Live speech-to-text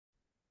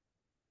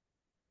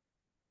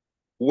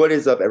What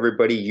is up,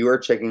 everybody? You are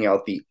checking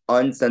out the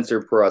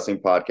Uncensored Pro Wrestling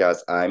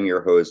Podcast. I'm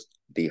your host,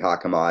 the Hot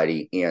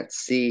Commodity Ant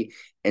C,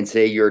 and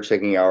today you're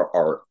checking out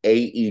our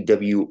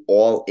AEW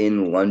All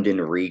In London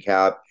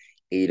recap.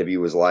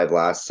 AEW was live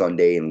last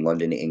Sunday in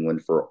London,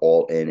 England for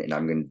All In, and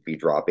I'm going to be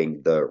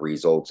dropping the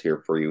results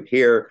here for you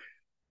here.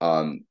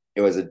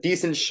 It was a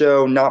decent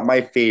show, not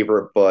my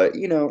favorite, but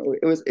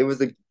it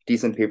was a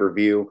decent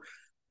pay-per-view.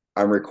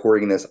 I'm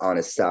recording this on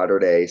a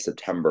Saturday,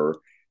 September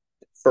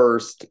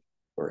 1st,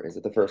 or is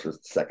it the first or the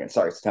second?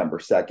 Sorry, September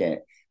 2nd.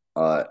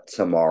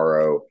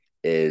 Tomorrow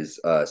is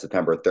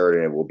September 3rd,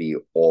 and it will be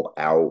All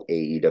Out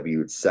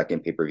AEW's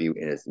second pay-per-view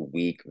in its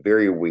week.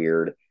 Very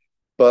weird.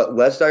 But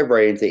let's dive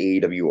right into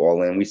AEW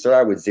All In. We start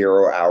out with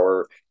 0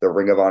 Hour. The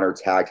Ring of Honor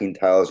tag team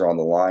titles are on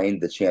the line.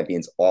 The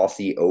champions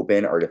Aussie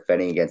Open are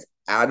defending against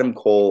Adam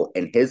Cole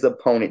and his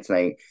opponent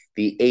tonight,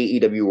 the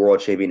AEW World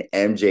Champion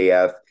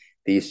MJF.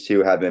 These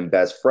two have been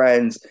best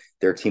friends.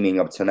 They're teaming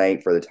up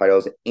tonight for the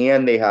titles,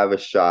 and they have a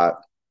shot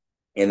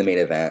in the main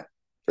event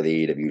for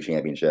the AEW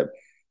Championship.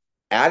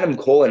 Adam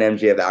Cole and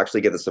MJF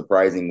actually get the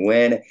surprising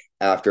win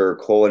after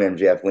Cole and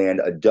MJF land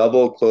a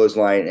double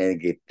clothesline,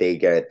 and they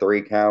get a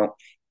 3 count.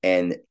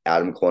 And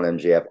Adam Cole and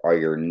MJF are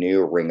your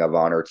new Ring of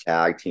Honor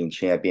Tag Team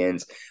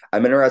Champions.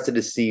 I'm interested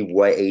to see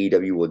what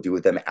AEW will do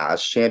with them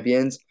as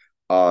champions,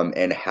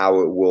 and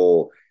how it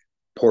will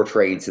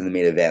portray into the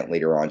main event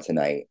later on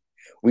tonight.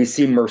 We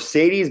see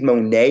Mercedes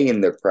Moné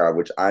in the crowd,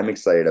 which I'm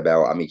excited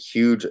about. I'm a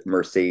huge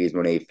Mercedes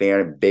Moné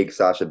fan, big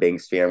Sasha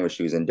Banks fan when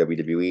she was in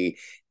WWE,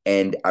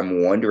 and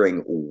I'm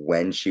wondering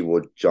when she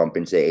will jump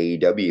into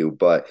AEW.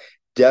 But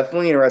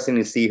definitely interesting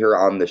to see her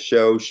on the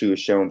show. She was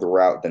shown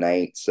throughout the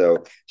night,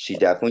 so she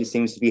definitely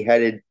seems to be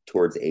headed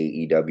towards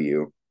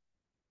AEW.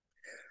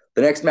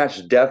 The next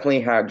match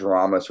definitely had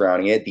drama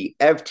surrounding it. The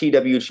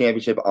FTW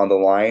Championship on the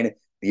line.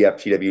 The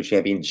FTW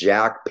champion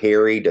Jack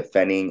Perry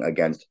defending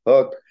against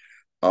Hook.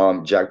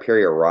 Jack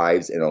Perry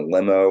arrives in a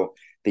limo.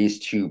 These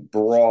two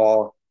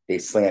brawl. They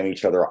slam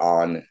each other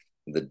on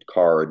the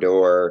car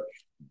door.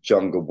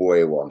 Jungle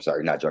Boy, well, I'm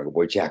sorry, not Jungle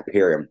Boy, Jack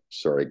Perry. I'm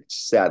sorry,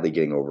 sadly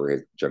getting over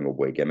his Jungle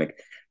Boy gimmick.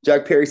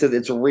 Jack Perry says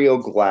it's real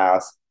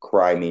glass,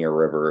 cry me a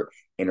river,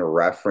 in a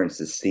reference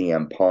to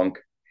CM Punk.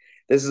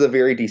 This is a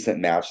very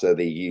decent match, though.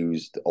 They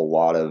used a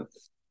lot of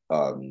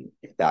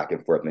back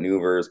and forth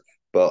maneuvers,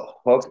 but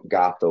Hook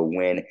got the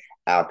win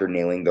after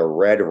nailing the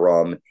red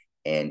rum,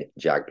 and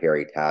Jack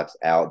Perry taps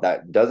out.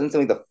 That doesn't seem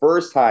like the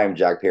first time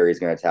Jack Perry is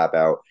going to tap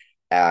out,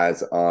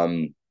 as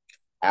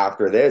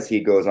after this,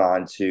 he goes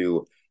on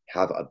to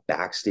have a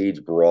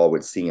backstage brawl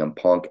with CM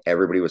Punk.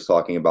 Everybody was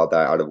talking about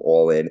that out of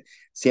All In.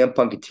 CM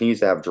Punk continues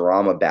to have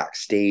drama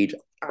backstage.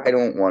 I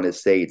don't want to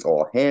say it's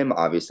all him.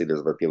 Obviously, there's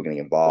other people getting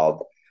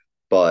involved,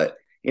 but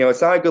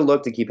it's not a good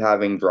look to keep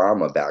having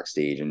drama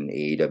backstage in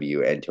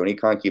AEW, and Tony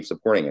Khan keeps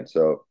supporting it.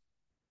 So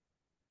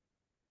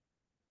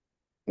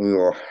we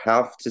will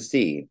have to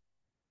see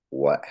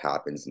what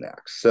happens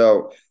next.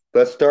 So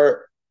let's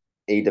start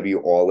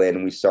AEW All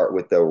In. We start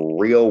with the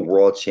Real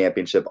World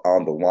Championship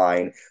on the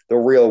line. The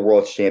Real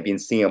World Champion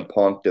CM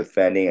Punk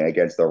defending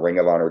against the Ring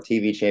of Honor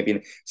TV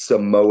champion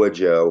Samoa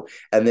Joe.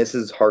 And this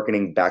is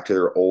harkening back to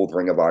their old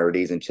Ring of Honor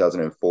days in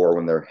 2004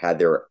 when they had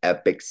their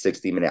epic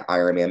 60-minute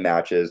Iron Man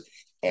matches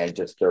and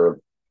just their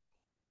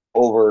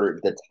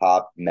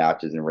over-the-top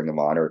matches in Ring of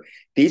Honor.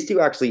 These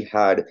two actually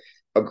had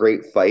a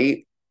great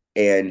fight,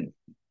 and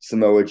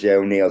Samoa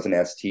Joe nails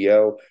an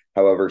STO.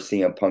 However,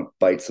 CM Punk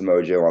bites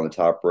Samoa Joe on the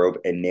top rope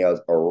and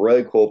nails a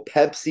really cool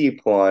Pepsi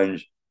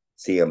plunge.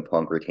 CM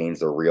Punk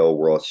retains the Real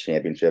World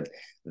Championship.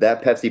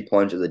 That Pepsi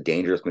plunge is a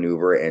dangerous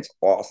maneuver, and it's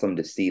awesome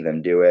to see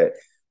them do it.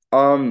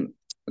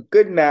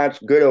 Good match,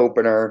 good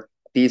opener.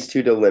 These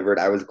two delivered.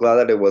 I was glad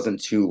that it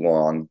wasn't too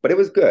long, but it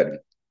was good.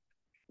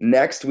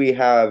 Next, we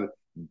have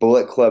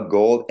Bullet Club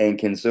Gold and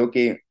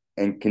Kinosuke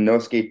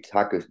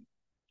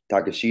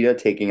Takeshita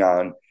taking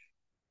on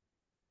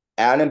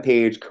Adam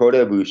Page,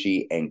 Kota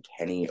Ibushi, and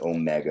Kenny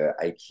Omega.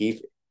 I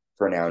keep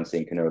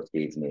pronouncing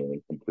Konosuke's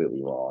name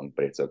completely wrong,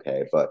 but it's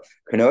okay. But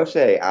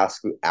Konosuke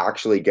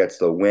actually gets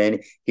the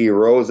win. He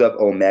rolls up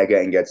Omega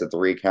and gets a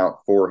 3 count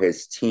for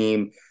his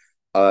team.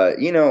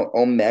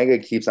 Omega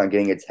keeps on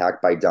getting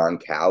attacked by Don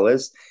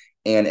Callis,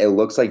 and it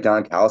looks like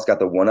Don Callis got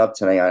the 1-up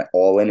tonight on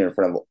All In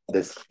front of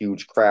this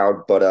huge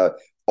crowd. But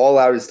All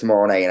Out is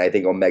tomorrow night, and I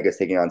think Omega's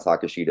taking on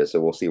Takeshita,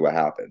 so we'll see what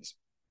happens.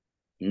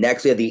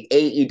 Next, we have the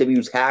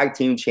AEW Tag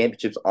Team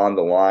Championships on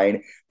the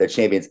line. The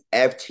champions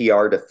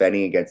FTR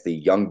defending against the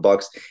Young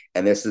Bucks,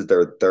 and this is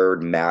their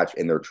 3rd match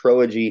in their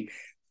trilogy.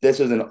 This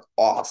was an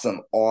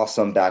awesome,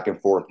 awesome back and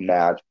forth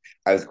match.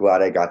 I was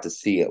glad I got to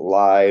see it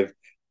live.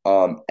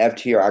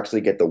 FTR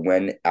actually get the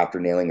win after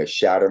nailing a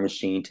shatter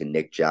machine to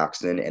Nick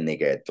Jackson, and they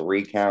get a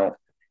 3 count.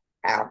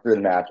 After the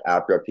match,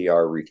 after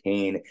FTR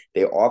retain,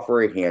 they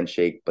offer a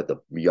handshake, but the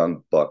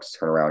Young Bucks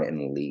turn around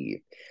and leave.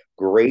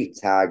 Great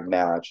tag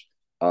match.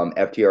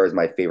 FTR is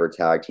my favorite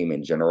tag team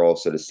in general,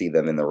 so to see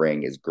them in the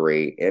ring is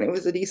great, and it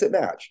was a decent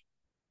match.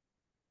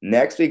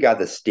 Next, we got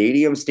the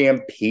Stadium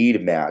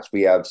Stampede match.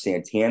 We have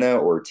Santana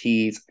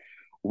Ortiz,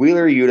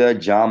 Wheeler Yuta,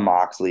 Jon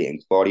Moxley,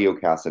 and Claudio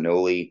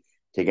Castagnoli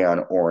taking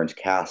on Orange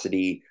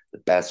Cassidy, the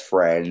Best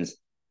Friends,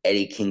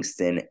 Eddie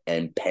Kingston,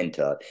 and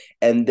Penta.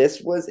 And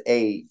this was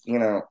I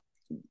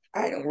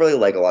don't really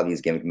like a lot of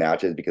these gimmick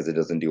matches because it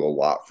doesn't do a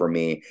lot for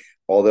me.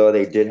 Although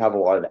they did have a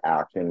lot of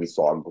action. We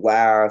saw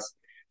glass.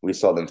 We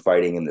saw them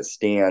fighting in the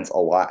stands. A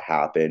lot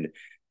happened.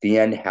 The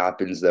end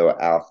happens, though,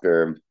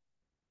 after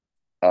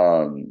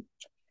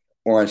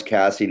Orange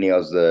Cassidy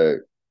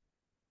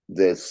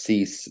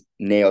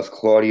nails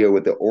Claudio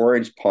with the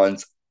orange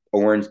punch,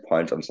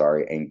 I'm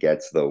sorry, and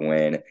gets the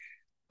win.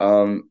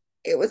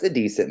 It was a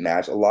decent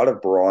match. A lot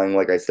of brawling,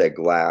 like I said,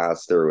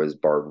 glass. There was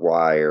barbed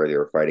wire. They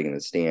were fighting in the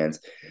stands.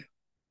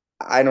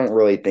 I don't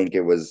really think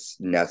it was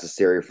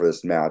necessary for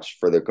this match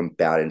for the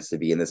combatants to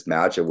be in this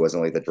match. It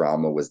wasn't like the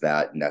drama was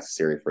that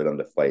necessary for them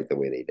to fight the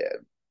way they did.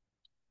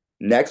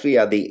 Next, we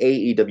have the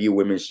AEW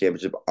Women's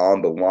Championship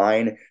on the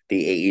line.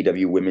 The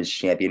AEW Women's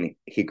Champion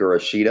Hikaru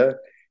Shida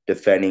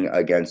defending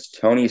against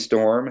Toni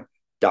Storm,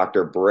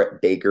 Dr.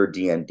 Britt Baker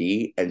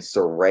DMD, and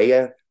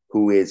Saraya,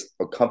 who is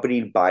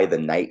accompanied by the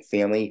Knight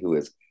family, who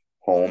is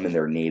home in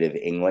their native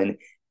England.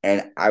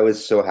 And I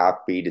was so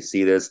happy to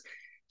see this.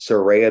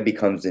 Saraya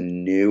becomes the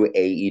new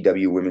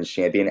AEW Women's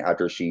Champion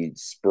after she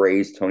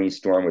sprays Toni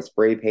Storm with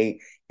spray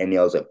paint and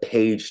nails a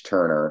page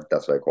turner,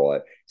 that's what I call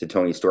it, to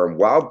Toni Storm,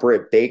 while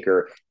Britt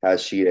Baker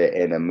has Shida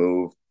in a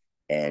move,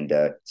 and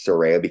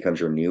Saraya becomes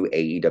your new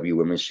AEW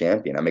Women's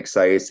Champion. I'm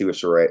excited to see what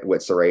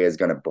Saraya is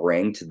going to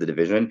bring to the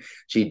division.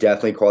 She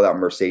definitely called out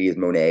Mercedes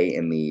Moné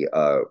in the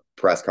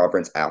press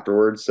conference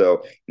afterwards,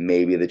 so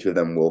maybe the two of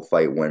them will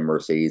fight when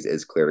Mercedes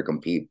is clear to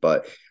compete,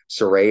 but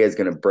Saraya is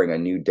going to bring a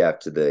new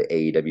depth to the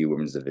AEW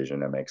Women's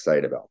division. I'm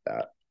excited about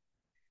that.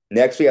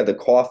 Next, we have the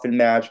coffin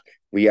match.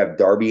 We have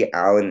Darby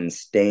Allin and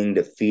Sting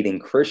defeating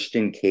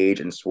Christian Cage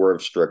and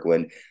Swerve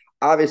Strickland.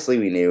 Obviously,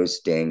 we knew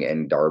Sting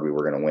and Darby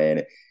were going to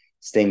win.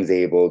 Sting's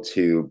able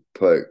to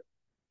put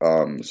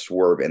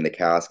Swerve in the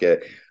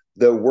casket.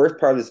 The worst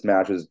part of this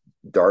match was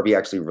Darby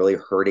actually really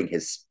hurting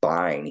his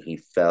spine. He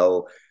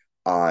fell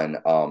on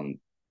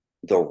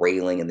the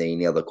railing and then he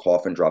nailed the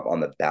coffin drop on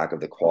the back of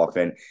the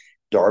coffin.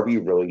 Darby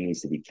really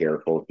needs to be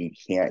careful. He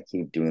can't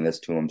keep doing this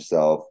to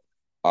himself.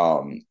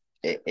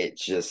 It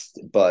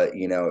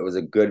was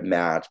a good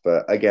match,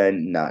 but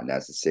again, not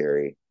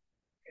necessary.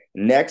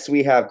 Next,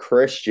 we have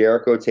Chris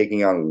Jericho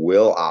taking on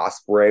Will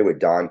Ospreay with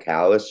Don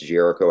Callis.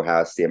 Jericho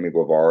has Sammy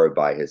Guevara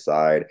by his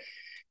side.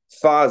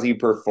 Fozzy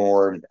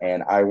performed,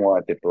 and I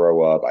wanted to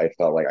throw up. I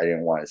felt like I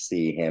didn't want to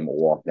see him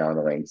walk down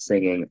the ring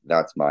singing.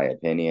 That's my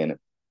opinion.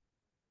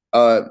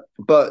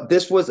 But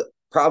this was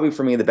probably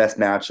for me the best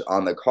match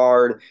on the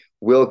card.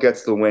 Will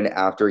gets the win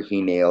after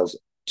he nails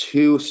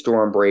 2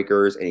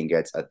 Stormbreakers and he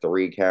gets a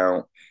 3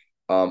 count.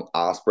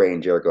 Ospreay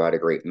and Jericho had a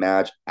great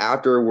match.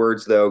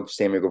 Afterwards, though,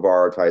 Sammy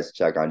Guevara tries to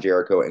check on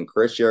Jericho, and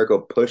Chris Jericho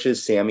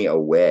pushes Sammy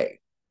away.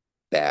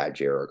 Bad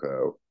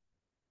Jericho.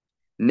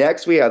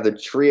 Next, we have the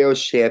Trios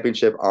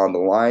Championship on the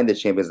line. The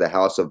champion is the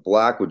House of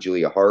Black with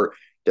Julia Hart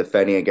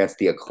defending against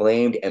the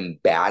acclaimed and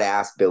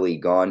badass Billy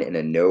Gunn in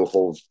a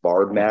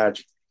no-holds-barred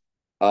match.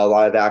 A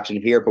lot of action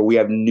here, but we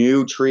have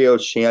new trio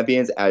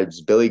champions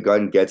as Billy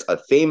Gunn gets a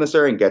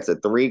Famouser and gets a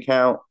 3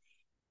 count.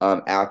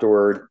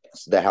 Afterward,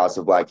 the House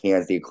of Black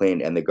hands the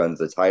acclaimed and the Guns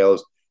the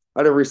titles.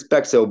 Out of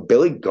respect, so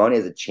Billy Gunn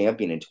is a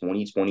champion in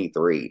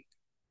 2023.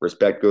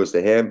 Respect goes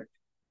to him.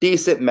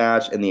 Decent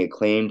match, and the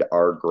acclaimed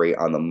are great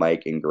on the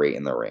mic and great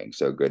in the ring.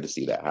 So good to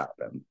see that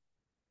happen.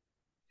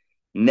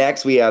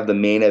 Next, we have the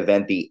main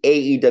event, the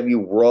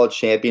AEW World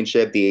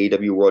Championship. The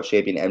AEW World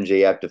Champion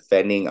MJF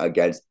defending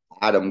against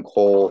Adam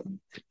Cole.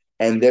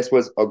 And this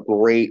was a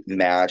great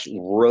match.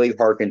 Really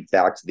harkened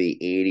back to the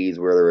 80s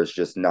where there was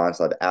just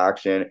nonstop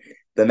action.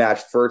 The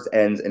match first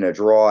ends in a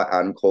draw.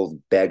 Adam Cole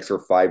begs for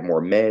 5 more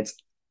minutes.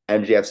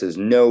 MJF says,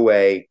 no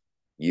way.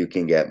 You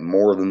can get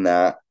more than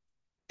that.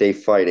 They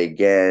fight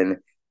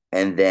again.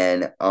 And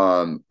then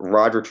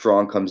Roderick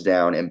Strong comes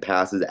down and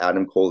passes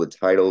Adam Cole the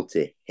title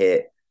to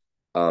hit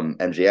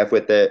MJF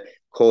with it.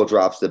 Cole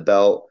drops the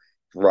belt.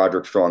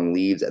 Roderick Strong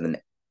leaves. And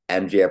then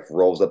MJF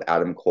rolls up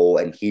Adam Cole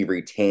and he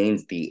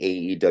retains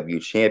the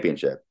AEW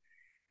Championship.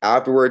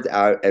 Afterwards,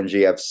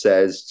 MJF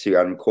says to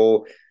Adam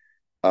Cole,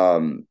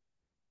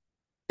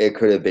 it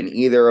could have been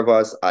either of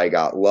us. I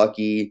got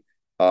lucky.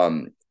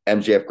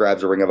 MJF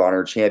grabs a Ring of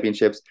Honor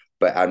championships,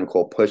 but Adam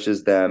Cole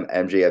pushes them.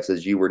 MJF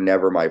says, you were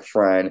never my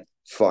friend.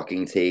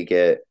 Fucking take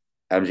it.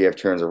 MJF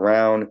turns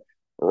around.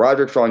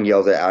 Roderick Strong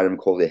yells at Adam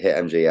Cole to hit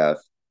MJF,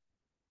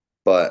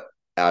 but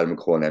Adam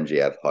Cole and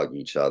MJF hug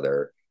each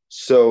other.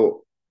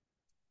 So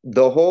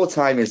the whole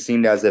time it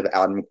seemed as if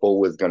Adam Cole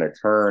was going to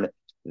turn.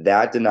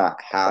 That did not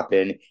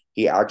happen.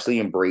 He actually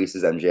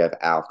embraces MJF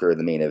after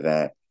the main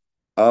event.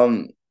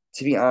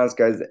 To be honest,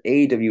 guys,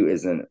 AEW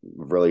isn't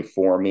really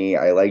for me.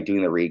 I like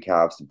doing the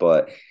recaps,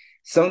 but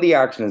some of the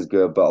action is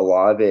good, but a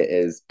lot of it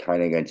is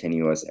kind of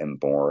continuous and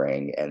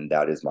boring, and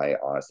that is my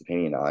honest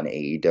opinion on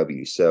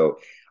AEW. So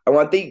I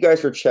want to thank you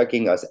guys for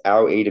checking us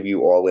out.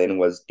 AEW All In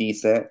was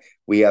decent.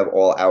 We have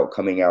All Out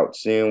coming out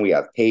soon. We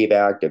have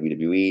Payback,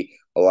 WWE,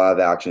 a lot of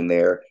action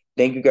there.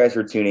 Thank you guys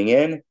for tuning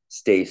in.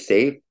 Stay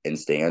safe and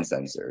stay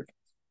uncensored.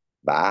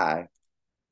 Bye.